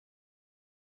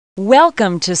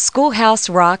Welcome to Schoolhouse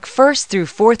Rock 1st through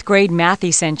 4th grade math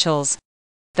essentials,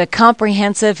 the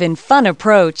comprehensive and fun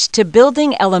approach to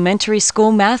building elementary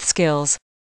school math skills.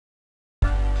 It's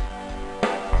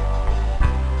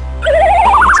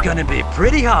gonna be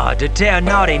pretty hard to tear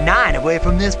Naughty 9 away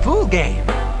from this pool game.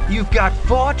 You've got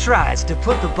 4 tries to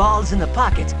put the balls in the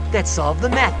pockets that solve the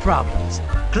math problems.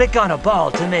 Click on a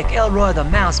ball to make Elroy the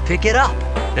mouse pick it up.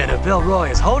 And if Elroy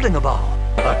is holding a ball,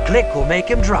 a click will make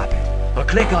him drop it. A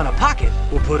click on a pocket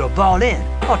will put a ball in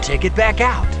or take it back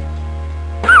out.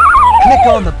 Click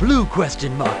on the blue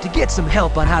question mark to get some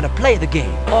help on how to play the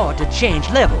game or to change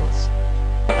levels.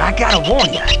 I gotta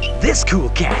warn ya, this cool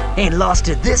cat ain't lost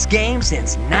to this game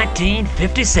since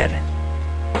 1957.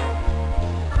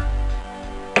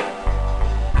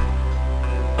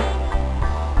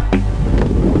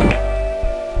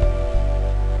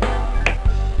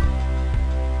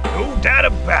 No doubt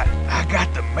about it, I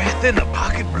got the math in the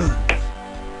pocket blues.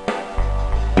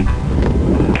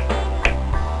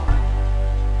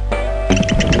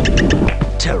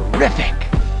 Terrific!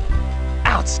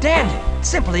 Outstanding!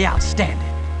 Simply outstanding.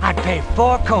 I'd pay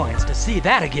 4 coins to see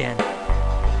that again.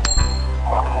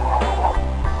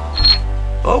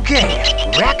 Okay,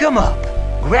 rack 'em up.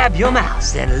 Grab your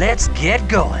mouse and let's get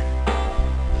going.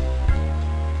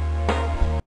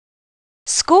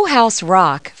 Schoolhouse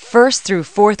Rock 1st through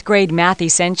 4th grade math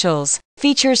essentials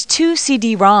features 2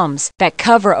 CD-ROMs that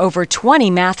cover over 20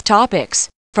 math topics,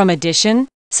 from addition,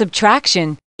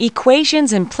 subtraction,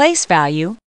 equations and place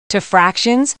value, to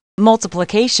fractions,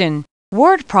 multiplication,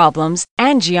 word problems,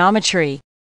 and geometry.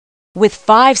 With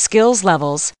 5 skills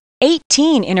levels,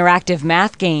 18 interactive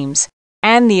math games,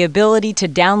 and the ability to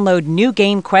download new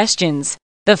game questions,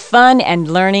 the fun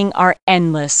and learning are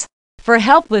endless. For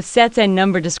help with sets and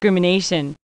number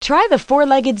discrimination, try the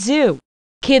 4-legged zoo.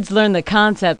 Kids learn the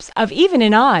concepts of even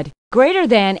and odd, greater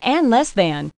than and less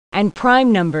than, and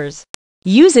prime numbers.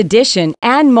 Use addition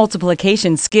and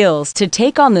multiplication skills to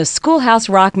take on the Schoolhouse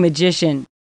Rock magician.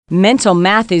 Mental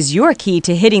math is your key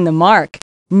to hitting the mark.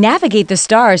 Navigate the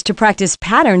stars to practice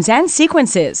patterns and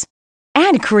sequences.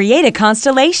 And create a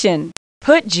constellation.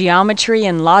 Put geometry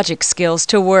and logic skills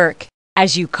to work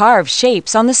as you carve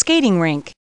shapes on the skating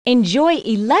rink. Enjoy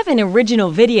 11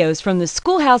 original videos from the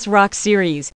Schoolhouse Rock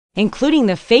series, including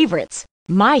the favorites,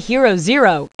 My Hero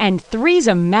Zero and Three's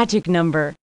a Magic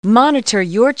Number. Monitor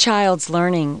your child's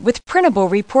learning with printable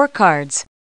report cards.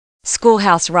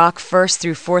 Schoolhouse Rock 1st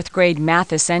through 4th grade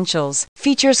math essentials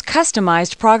features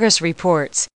customized progress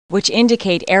reports, which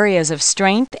indicate areas of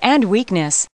strength and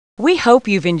weakness. We hope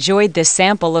you've enjoyed this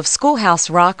sample of Schoolhouse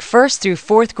Rock 1st through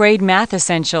 4th grade math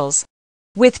essentials.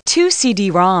 With 2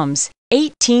 CD-ROMs,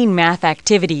 18 math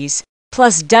activities,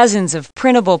 plus dozens of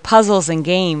printable puzzles and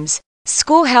games,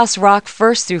 Schoolhouse Rock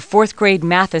 1st through 4th grade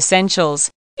math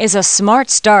essentials is a smart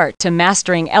start to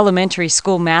mastering elementary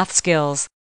school math skills.